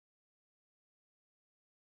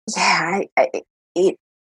yeah,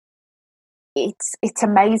 it's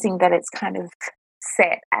amazing that it's kind of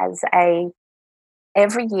set as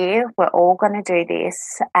every year we're all going to do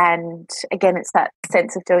this, and again it's that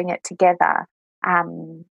sense of doing it together,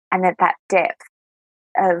 and that depth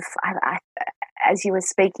of as you were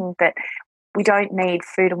speaking, that we don't need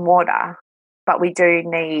food and water, but we do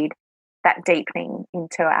need that deepening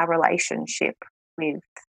into our relationship with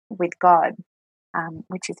God,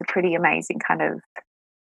 which is a pretty amazing kind of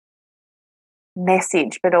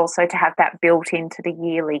message, but also to have that built into the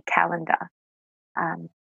yearly calendar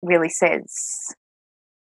really says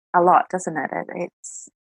a lot, doesn't it? It's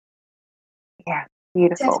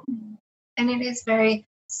beautiful. Definitely. And it is very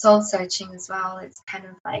soul searching as well. It's kind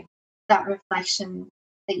of like that reflection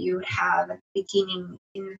that you would have at the beginning,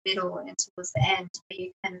 in the middle, and towards the end, where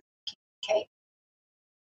you kind of think, okay,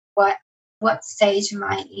 what stage am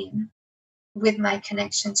I in with my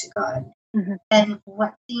connection to God? And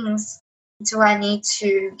what things do I need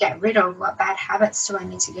to get rid of? What bad habits do I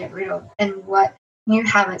need to get rid of? And what new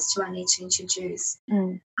habits do I need to introduce?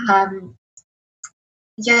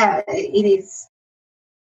 Yeah, it is.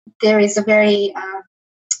 There is a very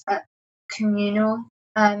communal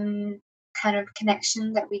kind of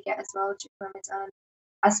connection that we get as well during Ramadan.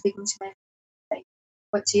 I was speaking to my friend, like,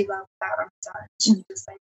 what do you love about Ramadan? She was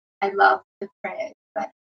like, I love the prayer. But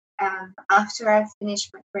after I finish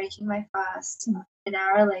breaking my fast, an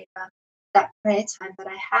hour later, that prayer time that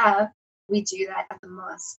I have, we do that at the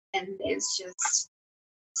mosque, and it's just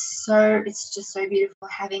so beautiful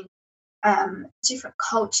having different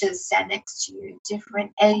cultures stand next to you,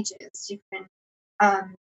 different ages, different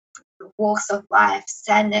walks of life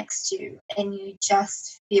stand next to you, and you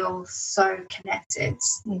just feel so connected.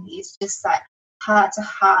 It's just that heart to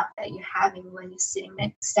heart that you're having when you're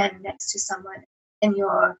standing next to someone, and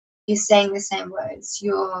you're saying the same words,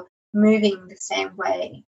 you're moving the same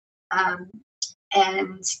way,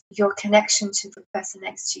 and your connection to the person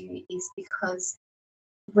next to you is because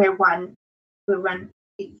we're one, we're one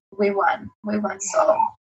soul.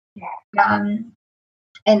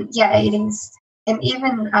 And yeah, it is. And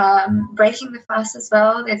even breaking the fast as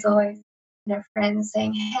well, there's always, friends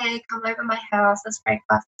saying, hey, come over my house, let's break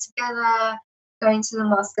fast together. Going to the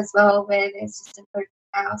mosque as well, where there's just an open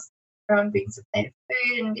house. Everyone brings a plate of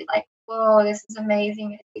food and be like, whoa, this is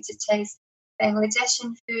amazing. I get to taste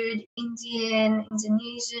Bangladeshi food, Indian,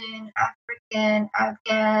 Indonesian, African,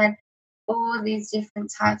 Afghan, all these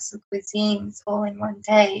different types of cuisines all in one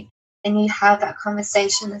day. And you have that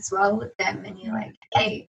conversation as well with them, and you're like,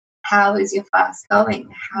 hey, how is your fast going?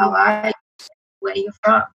 How are you? Where you're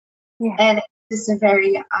from? Yeah. And it's just a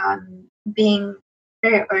very being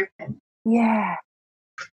very open. Yeah.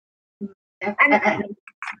 And,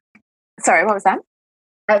 sorry, what was that?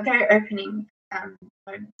 Very opening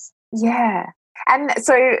moments. Yeah. And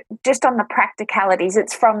so just on the practicalities,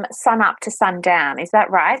 it's from sun up to sundown, is that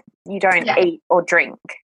right? You don't eat or drink?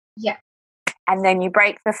 Yeah. And then you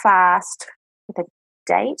break the fast with a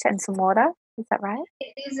date and some water, is that right?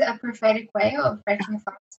 It is a prophetic way of breaking a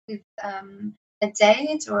fast with a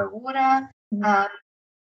date or a water. But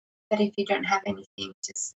if you don't have anything,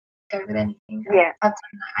 just go with anything. Yeah. I've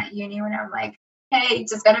done that at uni when I'm like, hey,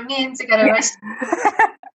 just got a mint, I got a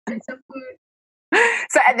and some food.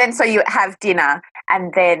 So you have dinner,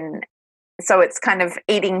 and then so it's kind of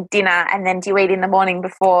eating dinner, and then do you eat in the morning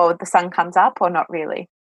before the sun comes up, or not really?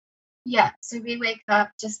 Yeah, so we wake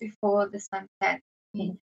up just before the sun sets.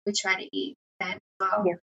 We try to eat then as well.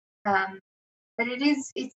 Yeah. But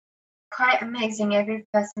it's quite amazing. Every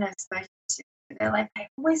person I've spoken to, they're like, I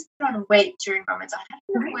always put on weight during Ramadan. I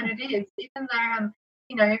don't know what it is, even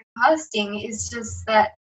though fasting is just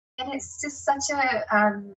that, and it's just such a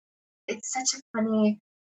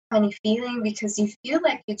funny feeling, because you feel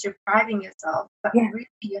like you're depriving yourself, but really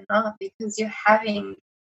you're not, because you're having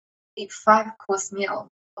a 5-course meal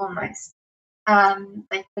almost.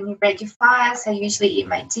 Like when you break your fast, I usually eat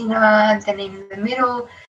my dinner, then in the middle,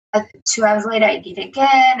 2 hours later, I eat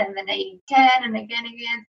again, and then I eat again and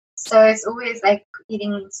again. So it's always like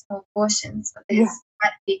eating small portions, but there's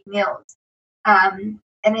quite big meals. And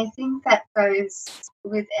I think that goes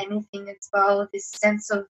with anything as well, this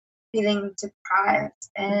sense of feeling deprived.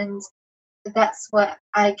 And that's what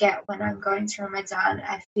I get when I'm going through Ramadan.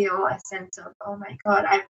 I feel a sense of, oh my God,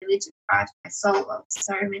 I've really deprived my soul of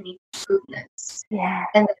so many goodness. Yeah.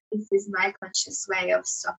 And this is my conscious way of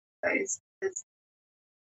stopping those, because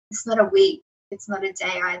it's not a week, it's not a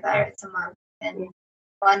day either, it's a month. And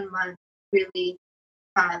 1 month really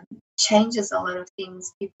changes a lot of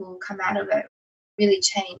things. People come out of it really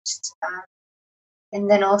changed. And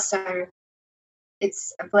then also,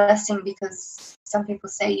 it's a blessing, because some people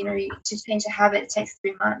say, to change a habit, it takes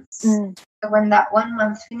 3 months. So when that 1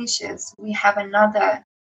 month finishes, we have another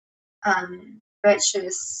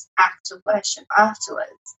virtuous act of worship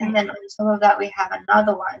afterwards. And then on top of that, we have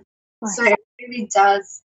another one. Right. So it really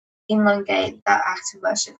does elongate that act of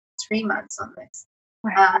worship for 3 months almost.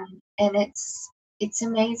 Right. And it's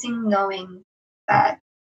amazing knowing that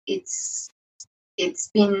it's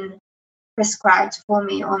been prescribed for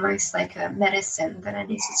me, almost like a medicine that I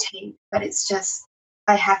need to take. But it's just,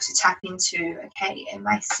 I have to tap into, okay, am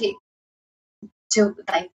I sick?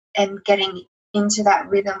 And getting into that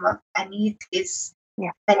rhythm of, I need this.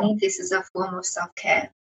 Yeah. I need this as a form of self-care.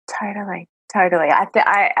 Totally.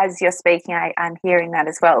 I as you're speaking, I'm hearing that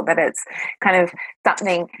as well, that it's kind of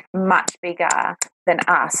something much bigger than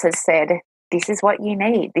us has said, this is what you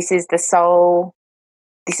need. This is the soul.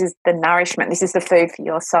 This is the nourishment. This is the food for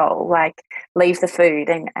your soul. Like, leave the food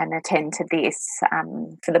and attend to this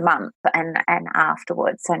for the month and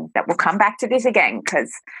afterwards. And that we'll come back to this again,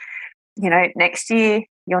 because next year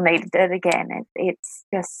you'll need it again. It's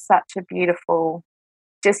just such a beautiful,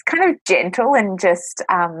 just kind of gentle and just,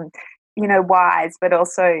 wise, but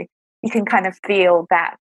also you can kind of feel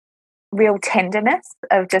that real tenderness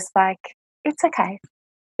of just like, it's okay.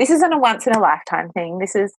 This isn't a once in a lifetime thing.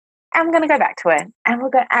 This is, I'm going to go back to it, and we'll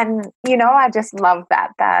go. And I just love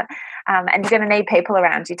that. And you're going to need people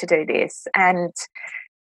around you to do this, and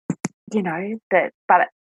that. But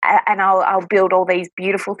and I'll build all these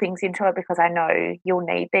beautiful things into it because I know you'll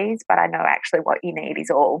need these, but I know actually what you need is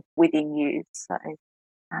all within you. So,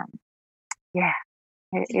 yeah,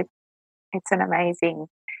 it's an amazing,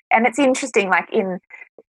 and it's interesting. Like I'm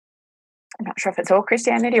not sure if it's all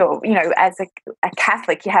Christianity or, as a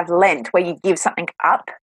Catholic, you have Lent where you give something up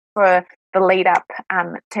for the lead up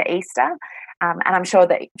to Easter. And I'm sure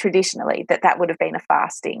that traditionally that would have been a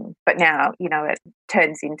fasting. But now, it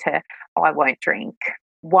turns into, I won't drink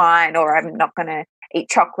wine, or I'm not going to eat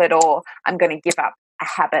chocolate, or I'm going to give up a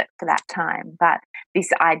habit for that time. But this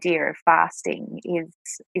idea of fasting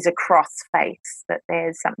is across faiths, that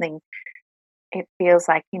there's something, it feels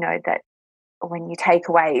like, that when you take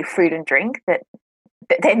away food and drink, that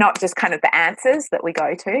they're not just kind of the answers that we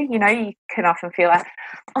go to. You can often feel like,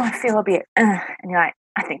 I feel a bit, and you're like,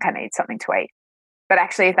 I think I need something to eat. But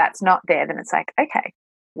actually, if that's not there, then it's like, okay,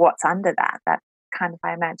 what's under that? That kind of,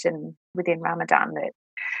 I imagine, within Ramadan, that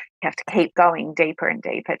you have to keep going deeper and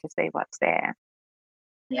deeper to see what's there.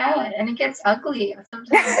 Yeah, and it gets ugly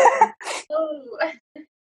sometimes. Oh.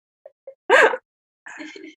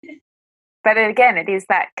 But again, it is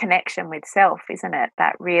that connection with self, isn't it?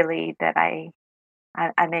 That really, that I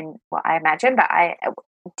mean, well, I imagine, but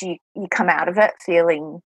do you come out of it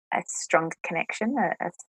feeling a strong connection?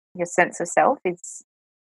 Your sense of self is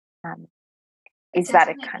that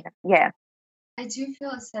a kind of, yeah? I do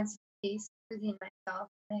feel a sense of peace within myself,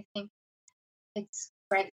 and I think it's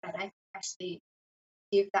great that I can actually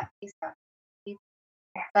give that peace out to people.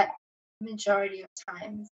 But majority of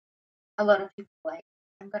times, a lot of people like,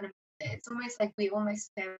 I'm gonna. It's almost like we almost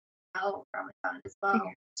farewell Ramadan as well.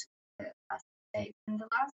 Yeah. The last days, and the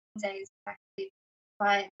last days is actually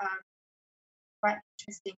quite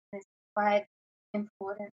interesting, and it's quite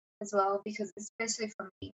important as well, because especially for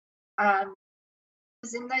me,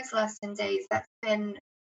 because in those last 10 days, that's when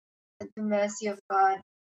the mercy of God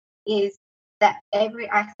is that every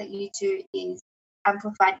act that you do is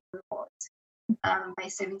amplified in reward by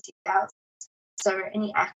 70,000. So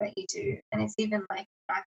any act that you do, and it's even like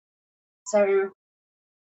that. So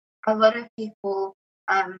a lot of people,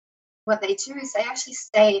 what they do is they actually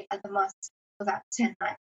stay at the mosque for that 10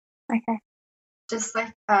 nights. Okay. Just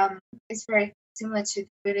like it's very similar to the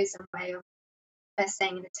Buddhism way of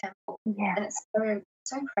staying in a temple. Yeah. And it's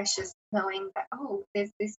so precious knowing that,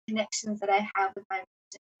 there's these connections that I have with my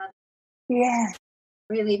mother. Yeah.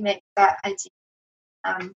 Really makes that idea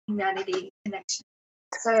humanity connection.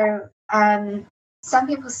 So some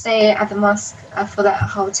people stay at the mosque for that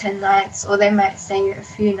whole 10 nights, or they might stay a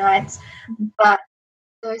few nights, but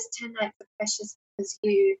those 10 nights are precious because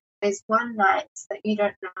there's one night that you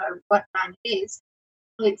don't know what night it is.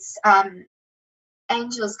 It's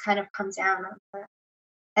angels kind of come down on her,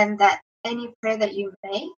 and that any prayer that you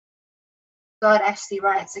make, God actually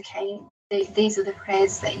writes, okay, these are the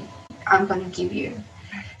prayers that I'm going to give you.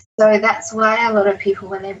 So that's why a lot of people,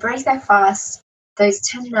 when they break their fast, those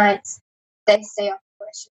 10 nights, they stay up for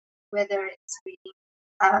worship, whether it's reading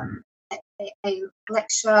a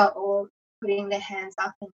lecture or putting their hands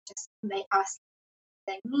up and just may ask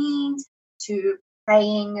what they need, to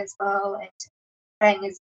praying as well, and praying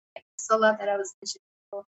is like salah that I was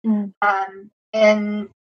mentioning before,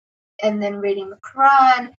 and then reading the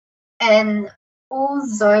Quran, and all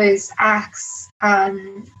those acts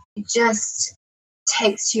just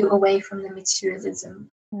takes you away from the materialism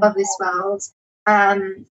of this world.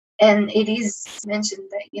 And it is mentioned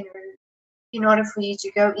that, in order for you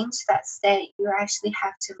to go into that state, you actually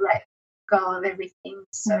have to let go of everything.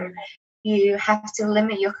 So you have to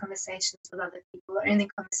limit your conversations with other people, or only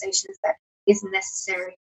conversations that is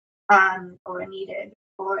necessary or needed.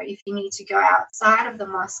 Or if you need to go outside of the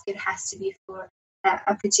mosque, it has to be for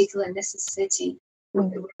a particular necessity.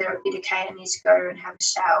 Whether it be okay, I need to go and have a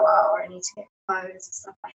shower, or I need to get clothes, and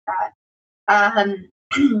stuff like that.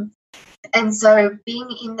 And so being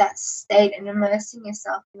in that state and immersing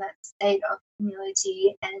yourself in that state of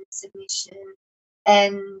humility and submission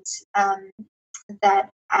and that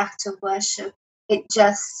act of worship, it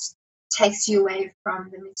just takes you away from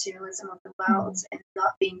the materialism of the world and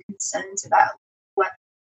not being concerned about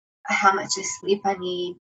how much sleep I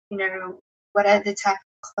need, what are the type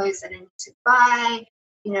of clothes that I need to buy,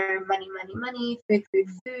 money,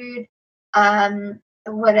 food.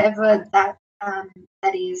 whatever that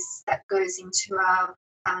that is that goes into our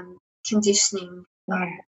conditioning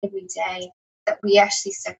every day, that we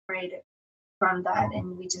actually separate it from that,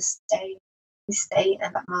 and we just stay in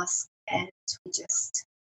that mask, and we just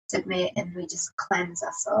submit, and we just cleanse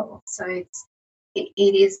our soul. So it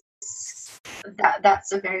is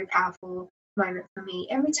that's a very powerful moment for me.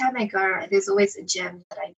 Every time I go, there's always a gem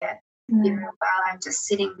that I get. While I'm just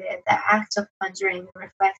sitting there, the act of pondering and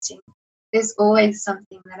reflecting, there's always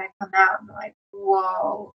something that I come out and I'm like,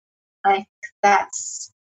 whoa, like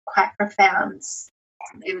that's quite profound.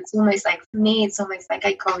 It's almost like, for me, it's almost like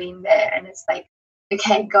I go in there and it's like,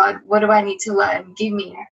 okay, God, what do I need to learn? Give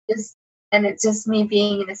me this. And it's just me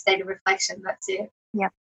being in a state of reflection. That's it.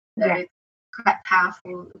 Yep. So it's quite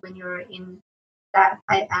powerful when you're in that,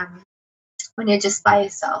 when you're just by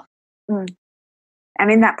yourself. And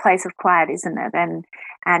in that place of quiet, isn't it?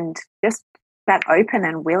 And just that open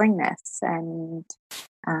and willingness, and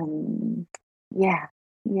I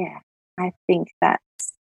think that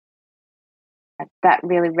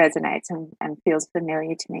really resonates and feels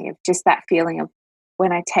familiar to me, of just that feeling of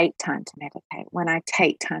when I take time to meditate, when I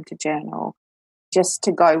take time to journal, just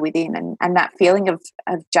to go within, and that feeling of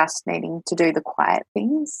just needing to do the quiet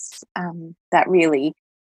things, that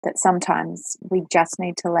sometimes we just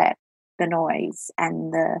need to let the noise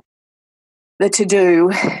and the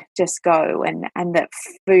to-do just go, and that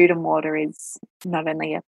food and water is not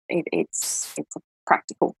only it's a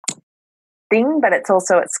practical thing, but it's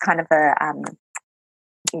kind of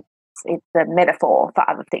it's a metaphor for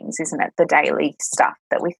other things, isn't it? The daily stuff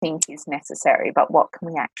that we think is necessary, but what can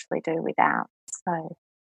we actually do without? So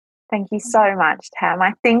thank you so much, Tam.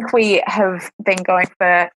 I think we have been going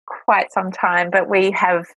for quite some time, but we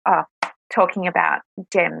have talking about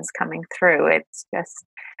gems coming through. It's just,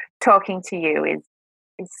 talking to you is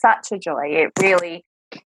such a joy. It really,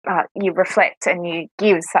 you reflect and you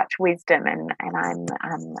give such wisdom, and I'm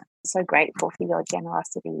so grateful for your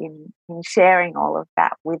generosity in sharing all of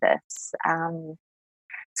that with us.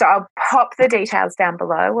 So I'll pop the details down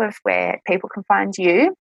below of where people can find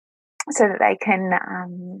you, so that they can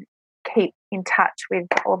keep in touch with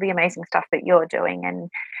all the amazing stuff that you're doing.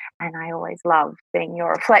 And I always love seeing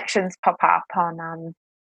your reflections pop up on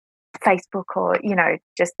Facebook, or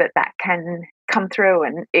just that can come through,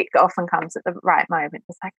 and it often comes at the right moment.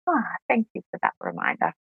 It's like, thank you for that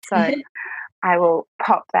reminder. So I will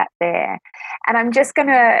pop that there, and I'm just going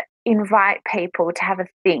to invite people to have a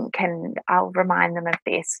think, and I'll remind them of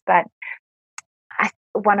this. But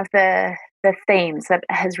one of the themes that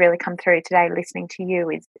has really come through today, listening to you,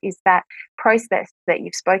 is that process that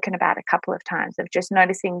you've spoken about a couple of times, of just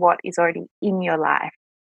noticing what is already in your life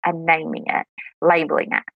and naming it, labeling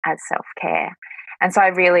it as self-care. And so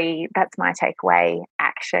that's my takeaway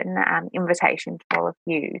action, invitation to all of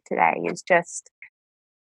you today, is just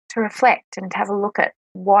to reflect and to have a look at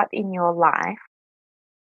what in your life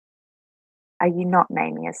are you not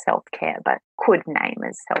naming as self-care, but could name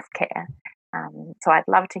as self-care. So I'd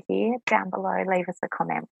love to hear down below. Leave us a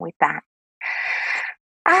comment with that.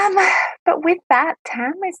 But with that,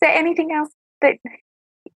 Tam, is there anything else that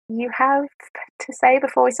you have to say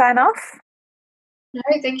before we sign off? No,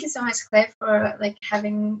 thank you so much, Claire, for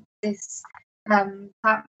having this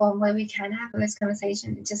platform where we can have this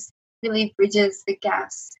conversation. It just really bridges the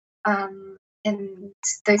gaps and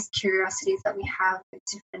those curiosities that we have with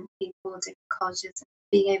different people, different cultures, and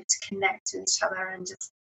being able to connect with each other, and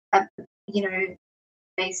just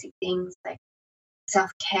basic things like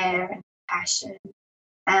self-care and passion.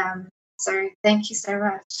 So thank you so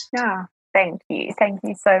much. Thank you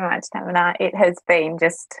so much, Tamina. It has been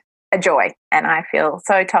just a joy, and I feel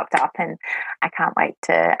so topped up, and I can't wait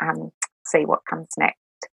to see what comes next.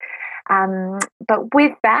 But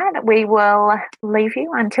with that, we will leave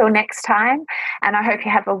you until next time, and I hope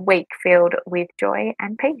you have a week filled with joy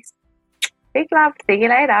and peace. Big love. See you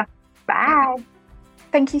later. Bye.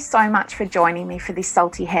 Thank you so much for joining me for this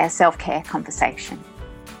Salty Hair self-care conversation.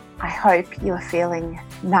 I hope you are feeling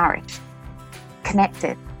nourished,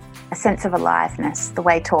 connected, a sense of aliveness, the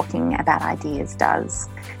way talking about ideas does.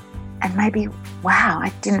 And maybe, wow,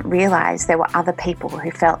 I didn't realise there were other people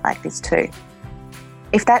who felt like this too.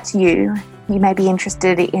 If that's you, you may be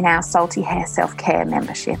interested in our Salty Hair Self-Care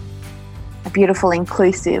membership, a beautiful,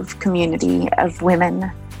 inclusive community of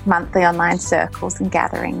women, monthly online circles and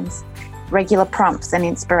gatherings, regular prompts and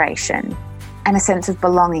inspiration, and a sense of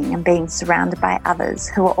belonging and being surrounded by others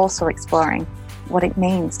who are also exploring what it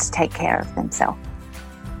means to take care of themselves.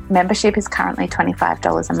 Membership is currently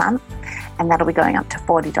 $25 a month, and that'll be going up to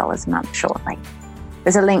 $40 a month shortly.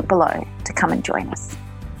 There's a link below to come and join us.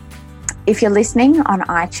 If you're listening on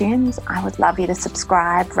iTunes, I would love you to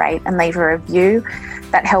subscribe, rate, and leave a review.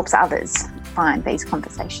 That helps others find these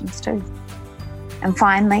conversations too. And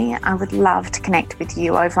finally, I would love to connect with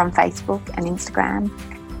you over on Facebook and Instagram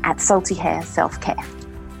at Salty Hair Self-Care.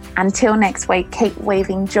 Until next week, keep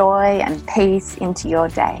weaving joy and peace into your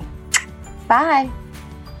day. Bye.